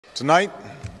Tonight,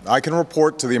 I can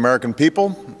report to the American people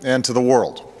and to the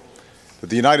world that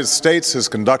the United States has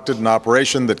conducted an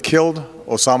operation that killed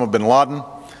Osama bin Laden,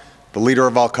 the leader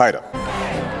of Al-Qaeda.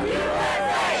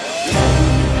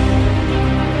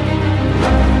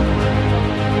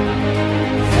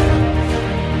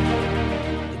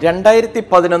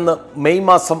 May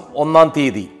മാസം 1-ാം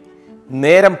തീയതി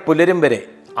നേരം പുലരും വരെ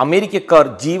അമേരിക്കക്കാർ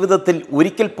ജീവിതത്തിൽ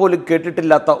ഒരിക്കൽ പോലും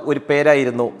കേട്ടിട്ടില്ലാത്ത ഒരു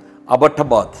പേരായിരുന്നു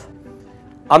അബോട്ടബാദ്.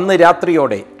 അന്ന്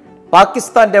രാത്രിയോടെ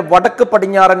പാകിസ്ഥാന്റെ വടക്ക്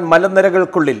പടിഞ്ഞാറൻ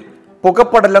മലനിരകൾക്കുള്ളിൽ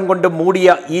പുകപ്പടലം കൊണ്ട്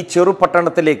മൂടിയ ഈ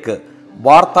ചെറുപട്ടണത്തിലേക്ക്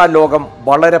വാർത്താ ലോകം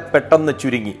വളരെ പെട്ടെന്ന്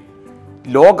ചുരുങ്ങി.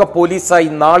 ലോക പോലീസായി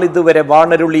നാളിതുവരെ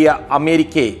വാണരുളിയ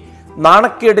അമേരിക്കയെ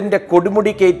നാണക്കേടിന്റെ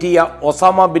കൊടുമുടി കയറ്റിയ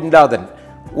ഒസാമ ബിൻ ലാദൻ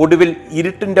ഒടുവിൽ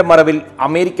ഇരുട്ടിന്റെ മറവിൽ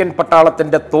അമേരിക്കൻ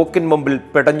പട്ടാളത്തിന്റെ തോക്കിൻ മുമ്പിൽ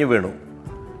പിടഞ്ഞു വീണു.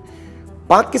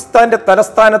 പാകിസ്ഥാന്റെ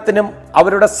തലസ്ഥാനത്തിനും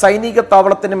അവരുടെ സൈനിക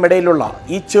താവളത്തിനും ഇടയിലുള്ള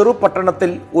ഈ ചെറു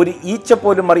പട്ടണത്തിൽ ഒരു ഈച്ച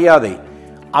പോലും അറിയാതെ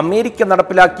അമേരിക്ക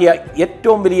നടപ്പിലാക്കിയ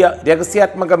ഏറ്റവും വലിയ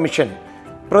രഹസ്യാത്മക മിഷൻ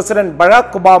പ്രസിഡന്റ്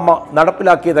ബറാക് ഒബാമ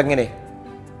നടപ്പിലാക്കിയതെങ്ങനെ?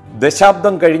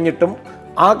 ദശാബ്ദം കഴിഞ്ഞിട്ടും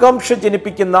ആകാംക്ഷ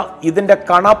ജനിപ്പിക്കുന്ന ഇതിന്റെ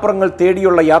കാണാപ്പുറങ്ങൾ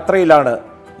തേടിയുള്ള യാത്രയിലാണ്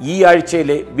ഈ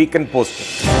ആഴ്ചയിലെ വീക്കെൻഡ് പോസ്റ്റ്.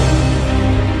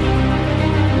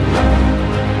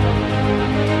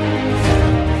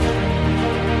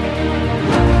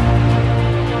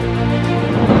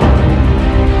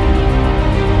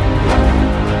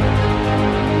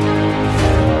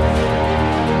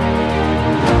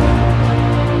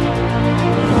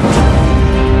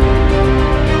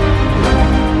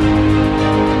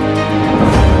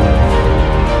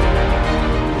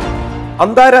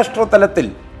 അന്താരാഷ്ട്ര തലത്തിൽ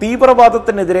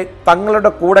തീവ്രവാദത്തിനെതിരെ തങ്ങളുടെ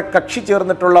കൂടെ കക്ഷി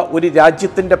ചേർന്നിട്ടുള്ള ഒരു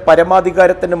രാജ്യത്തിന്റെ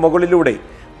പരമാധികാരത്തിന് മുകളിലൂടെ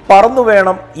പറന്നു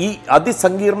വേണം ഈ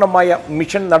അതിസങ്കീർണമായ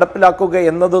മിഷൻ നടപ്പിലാക്കുക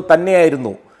എന്നത്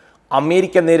തന്നെയായിരുന്നു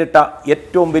അമേരിക്ക നേരിട്ട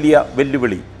ഏറ്റവും വലിയ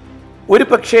വെല്ലുവിളി. ഒരു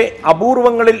പക്ഷേ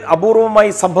അപൂർവങ്ങളിൽ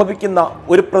അപൂർവമായി സംഭവിക്കുന്ന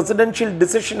ഒരു പ്രസിഡൻഷ്യൽ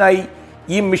ഡിസിഷനായി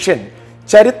ഈ മിഷൻ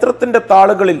ചരിത്രത്തിന്റെ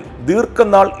താളുകളിൽ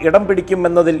ദീർഘനാൾ ഇടം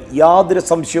പിടിക്കുമെന്നതിൽ യാതൊരു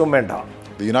സംശയവും വേണ്ട.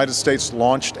 The United States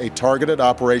launched a targeted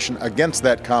operation against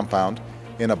that compound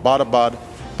in Abbottabad,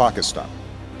 Pakistan.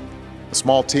 A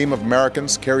small team of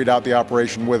Americans carried out the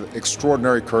operation with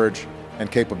extraordinary courage and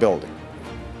capability.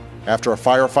 After a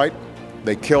firefight,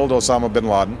 they killed Osama bin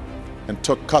Laden and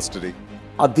took custody.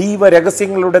 അതീവ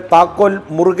രഹസ്യങ്ങളുടെ താക്കോൽ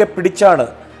മുറുകെ പിടിച്ചാണ്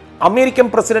American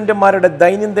പ്രസിഡന്റുമാരുടെ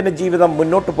ദൈനംദിന ജീവിതം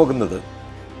മുന്നോട്ടു പോകുന്നത്.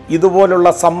 ഇതുപോലുള്ള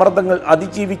സമ്മർദ്ദങ്ങൾ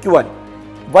അതിജീവിക്കുവാൻ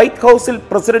വൈറ്റ് ഹൗസിൽ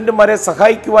പ്രസിഡന്റുമാരെ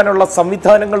സഹായിക്കുവാനുള്ള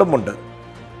സംവിധാനങ്ങളുമുണ്ട്.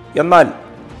 എന്നാൽ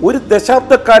ഒരു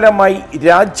ദശാബ്ദക്കാലമായി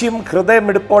രാജ്യം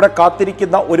ഹൃദയമിടിപ്പോടെ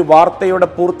കാത്തിരിക്കുന്ന ഒരു വാർത്തയുടെ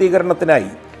പൂർത്തീകരണത്തിനായി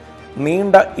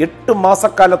നീണ്ട 8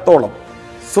 മാസക്കാലത്തോളം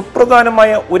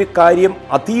സുപ്രധാനമായ ഒരു കാര്യം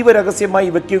അതീവ രഹസ്യമായി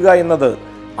വയ്ക്കുക എന്നത്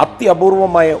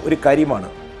അത്യപൂർവമായ ഒരു കാര്യമാണ്.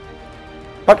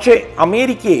 പക്ഷേ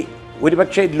അമേരിക്കയെ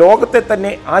ഒരുപക്ഷെ ലോകത്തെ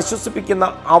തന്നെ ആശ്വസിപ്പിക്കുന്ന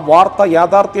ആ വാർത്ത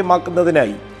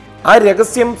യാഥാർത്ഥ്യമാക്കുന്നതിനായി ആ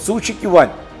രഹസ്യം സൂക്ഷിക്കുവാൻ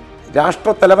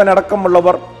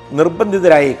രാഷ്ട്രത്തലവനടക്കമുള്ളവർ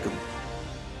നിർബന്ധിതരായേക്കും.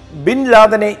 ബിൻ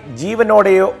ലാദനെ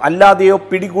ജീവനോടെയോ അല്ലാതെയോ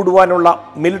പിടികൂടുവാനുള്ള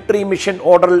മിലിറ്ററി മിഷൻ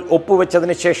ഓർഡറിൽ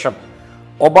ഒപ്പുവെച്ചതിന് ശേഷം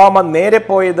ഒബാമ നേരെ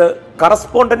പോയത്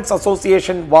കറസ്പോണ്ടൻസ്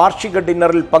അസോസിയേഷൻ വാർഷിക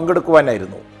ഡിന്നറിൽ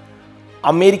പങ്കെടുക്കുവാനായിരുന്നു.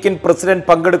 അമേരിക്കൻ പ്രസിഡന്റ്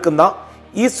പങ്കെടുക്കുന്ന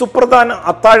ഈ സുപ്രധാന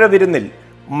അത്താഴ വിരുന്നിൽ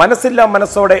മനസ്സില്ലാ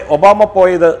മനസ്സോടെ ഒബാമ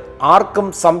പോയത് ആർക്കും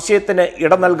സംശയത്തിന്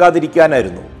ഇട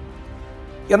നൽകാതിരിക്കാനായിരുന്നു.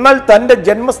 എന്നാൽ തൻ്റെ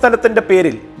ജന്മസ്ഥലത്തിൻ്റെ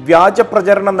പേരിൽ വ്യാജ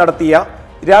പ്രചരണം നടത്തിയ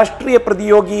രാഷ്ട്രീയ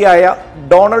പ്രതിയോഗിയായ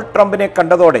ഡൊണാൾഡ് ട്രംപിനെ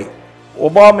കണ്ടതോടെ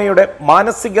ഒബാമയുടെ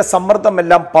മാനസിക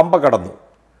സമ്മർദ്ദമെല്ലാം പമ്പ കടന്നു.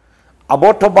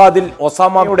 അബോട്ടബാദിൽ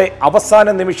ഒസാമയുടെ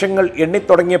അവസാന നിമിഷങ്ങൾ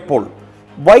എണ്ണിത്തുടങ്ങിയപ്പോൾ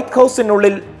വൈറ്റ്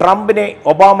ഹൗസിനുള്ളിൽ ട്രംപിനെ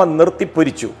Obama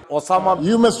നിർത്തിപ്പൊരിച്ചു. Osama,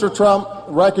 You, Mr. Trump,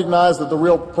 recognize that the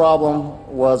real problem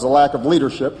was a lack of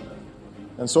leadership,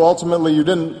 and so ultimately you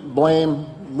didn't blame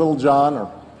Little John or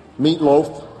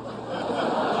Meatloaf.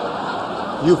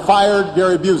 You fired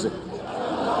Gary Busey.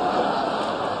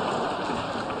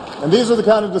 And these are the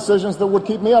kind of decisions that would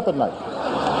keep me up at night.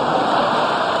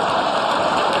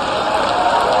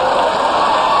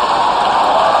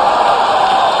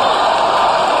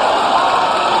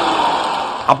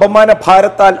 അപമാന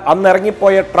ഭാരത്താൽ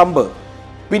അന്നിറങ്ങിപ്പോയ Trump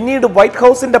പിന്നീട് white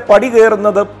ഹൗസിന്റെ പടി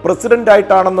കയറുന്നത്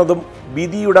പ്രസിഡന്റായിട്ടാണെന്നതും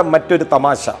വിധിയുടെ മറ്റൊരു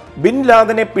തമാശ. Bin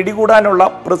ലാദനെ പിടികൂടാനുള്ള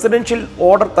presidential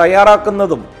order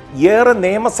തയ്യാറാക്കുന്നതും ഏറെ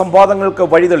നിയമസംവാദങ്ങൾക്ക്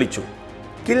വഴിതെളിച്ചു.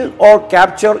 Kill or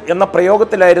capture എന്ന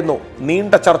പ്രയോഗത്തിലായിരുന്നു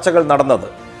നീണ്ട ചർച്ചകൾ നടന്നത്.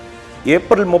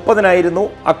 ഏപ്രിൽ 30-നായിരുന്നു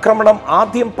ആക്രമണം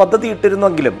ആദ്യം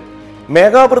പദ്ധതിയിട്ടിരുന്നെങ്കിലും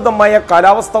മേഘാവൃതമായ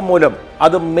കാലാവസ്ഥ മൂലം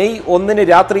അത് മെയ് 1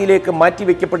 രാത്രിയിലേക്ക്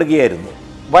മാറ്റിവെക്കപ്പെടുകയായിരുന്നു.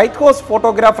 വൈറ്റ് ഹൗസ്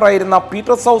ഫോട്ടോഗ്രാഫറായിരുന്ന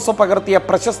പീറ്റർ സൗസ് പകർത്തിയ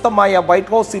പ്രശസ്തമായ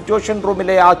വൈറ്റ് ഹൗസ് സിറ്റുവേഷൻ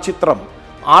റൂമിലെ ആ ചിത്രം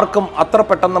ആർക്കും അത്ര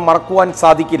പെട്ടെന്ന് മറക്കുവാൻ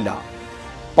സാധിക്കില്ല.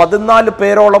 14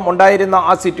 പേരോളം ഉണ്ടായിരുന്ന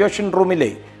ആ സിറ്റുവേഷൻ റൂമിലെ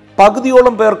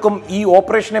പകുതിയോളം പേർക്കും ഈ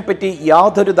ഓപ്പറേഷനെ പറ്റി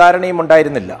യാതൊരു ധാരണയും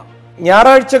ഉണ്ടായിരുന്നില്ല.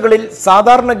 ഞായറാഴ്ചകളിൽ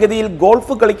സാധാരണഗതിയിൽ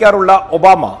ഗോൾഫ് കളിക്കാറുള്ള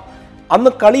ഒബാമ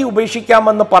അന്ന് കളി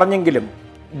ഉപേക്ഷിക്കാമെന്ന് പറഞ്ഞെങ്കിലും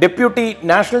deputy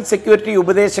national security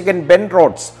ഉപദേശകൻ Ben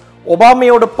roads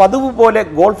ഒബാമയോട് പതിവ് പോലെ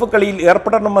ഗോൾഫ് കളിയിൽ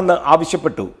ഏർപ്പെടണമെന്ന്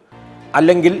ആവശ്യപ്പെട്ടു.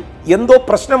 അല്ലെങ്കിൽ എന്തോ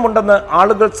പ്രശ്നമുണ്ടെന്ന്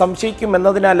ആളുകൾ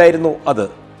സംശയിക്കുമെന്നതിനാലായിരുന്നു അത്.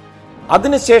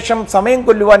 അതിനുശേഷം സമയം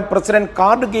കൊല്ലുവാൻ പ്രസിഡന്റ്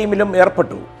കാർഡ് ഗെയിമിലും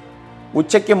ഏർപ്പെട്ടു.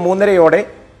 ഉച്ചയ്ക്ക് 3:30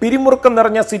 പിരിമുറുക്കം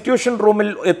നിറഞ്ഞ സിറ്റുവേഷൻ റൂമിൽ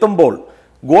എത്തുമ്പോൾ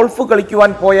ഗോൾഫ്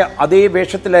കളിക്കുവാൻ പോയ അതേ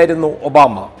വേഷത്തിലായിരുന്നു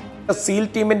ഒബാമ. സീൽ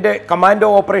ടീമിന്റെ കമാൻഡോ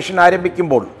ഓപ്പറേഷൻ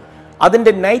ആരംഭിക്കുമ്പോൾ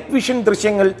അതിന്റെ നൈറ്റ് വിഷൻ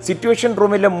ദൃശ്യങ്ങൾ സിറ്റുവേഷൻ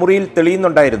റൂമിലെ മുറിയിൽ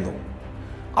തെളിയുന്നുണ്ടായിരുന്നു.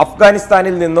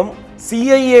 അഫ്ഗാനിസ്ഥാനിൽ നിന്നും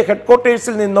CIA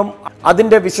ഹെഡ്ക്വാർട്ടേഴ്സിൽ നിന്നും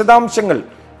അതിന്റെ വിശദാംശങ്ങൾ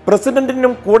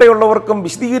പ്രസിഡന്റിനും കൂടെയുള്ളവർക്കും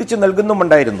വിശദീകരിച്ചു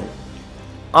നൽകുന്നുമുണ്ടായിരുന്നു.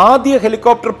 ആദ്യ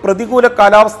ഹെലികോപ്റ്റർ പ്രതികൂല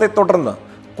കാലാവസ്ഥയെ തുടർന്ന്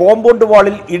കോമ്പൗണ്ട്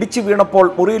വാളിൽ ഇടിച്ചു വീണപ്പോൾ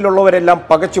മുറിയിലുള്ളവരെല്ലാം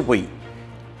പകച്ചുപോയി.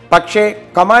 പക്ഷേ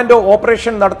കമാൻഡോ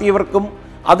ഓപ്പറേഷൻ നടത്തിയവർക്കും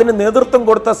അതിന് നേതൃത്വം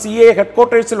കൊടുത്ത CIA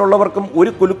ഹെഡ്ക്വാർട്ടേഴ്സിലുള്ളവർക്കും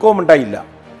ഒരു കുലുക്കവും ഉണ്ടായില്ല.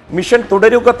 മിഷൻ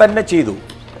തുടരുക തന്നെ ചെയ്തു.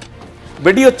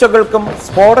 വെടിയൊച്ചകൾക്കും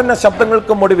സ്ഫോടന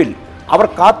ശബ്ദങ്ങൾക്കും ഒടുവിൽ അവർ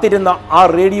കാത്തിരുന്ന ആ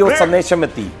റേഡിയോ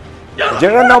സന്ദേശമെത്തി.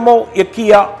 ജെറോനമോ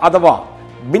എക്കിയ അഥവാ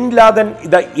bin Laden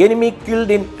the enemy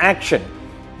killed in action.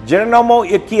 ജെറോനമോ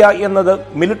എക്കിയ എന്നത്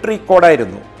മിലിറ്ററി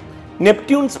കോഡായിരുന്നു.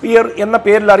 നെപ്റ്റ്യൂൺ സ്പിയർ എന്ന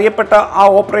പേരിൽ അറിയപ്പെട്ട ആ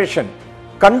ഓപ്പറേഷൻ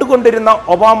കണ്ടുകൊണ്ടിരുന്ന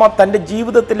ഒബാമ തൻ്റെ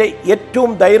ജീവിതത്തിലെ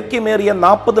ഏറ്റവും ദൈർഘ്യമേറിയ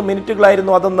 40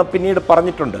 മിനിറ്റുകളായിരുന്നു അതെന്ന് പിന്നീട്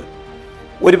പറഞ്ഞിട്ടുണ്ട്.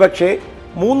 ഒരുപക്ഷെ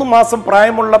 3 മാസം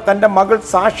പ്രായമുള്ള തൻ്റെ മകൾ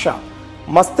സാഷ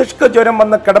മസ്തിഷ്ക ജ്വരം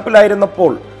വന്ന്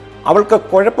കിടപ്പിലായിരുന്നപ്പോൾ അവൾക്ക്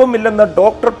കുഴപ്പമില്ലെന്ന്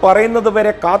ഡോക്ടർ പറയുന്നത്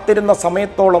വരെ കാത്തിരുന്ന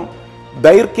സമയത്തോളം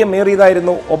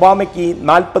ദൈർഘ്യമേറിയതായിരുന്നു ഒബാമയ്ക്ക്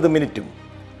 40 മിനിറ്റും.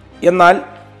 എന്നാൽ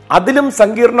അതിലും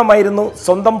സങ്കീർണമായിരുന്നു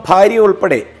സ്വന്തം ഭാര്യ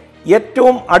ഉൾപ്പെടെ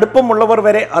ഏറ്റവും അടുപ്പമുള്ളവർ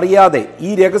വരെ അറിയാതെ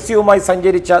ഈ രഹസ്യവുമായി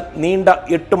സഞ്ചരിച്ച നീണ്ട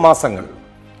 8 മാസങ്ങൾ.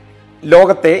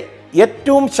 ലോകത്തെ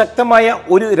ഏറ്റവും ശക്തമായ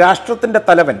ഒരു രാഷ്ട്രത്തിന്റെ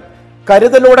തലവൻ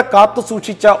കരുതലോടെ കാത്തു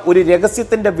സൂക്ഷിച്ച ഒരു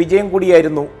രഹസ്യത്തിന്റെ വിജയം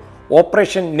കൂടിയായിരുന്നു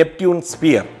ഓപ്പറേഷൻ നെപ്റ്റ്യൂൺ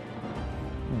സ്പിയർ.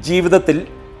 ജീവിതത്തിൽ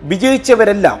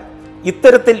വിജയിച്ചവരെല്ലാം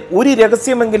ഇത്തരത്തിൽ ഒരു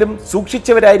രഹസ്യമെങ്കിലും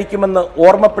സൂക്ഷിച്ചവരായിരിക്കുമെന്ന്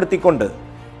ഓർമ്മപ്പെടുത്തിക്കൊണ്ട്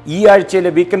ഈ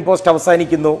ആഴ്ചയിലെ വീക്കെൻഡ് പോസ്റ്റ്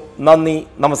അവസാനിക്കുന്നു. നന്ദി,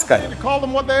 നമസ്കാരം.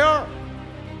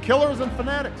 Killers and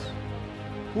fanatics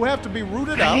who have to be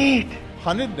rooted out,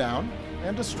 hunted down,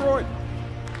 and destroyed.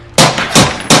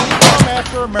 We come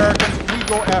after Americans, we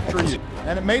go after you.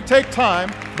 And it may take time,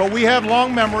 but we have long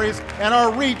memories, and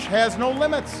our reach has no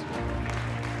limits.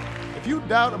 If you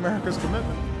doubt America's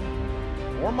commitment,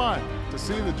 or mine, to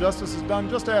see that justice is done,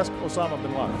 just ask Osama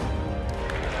bin Laden.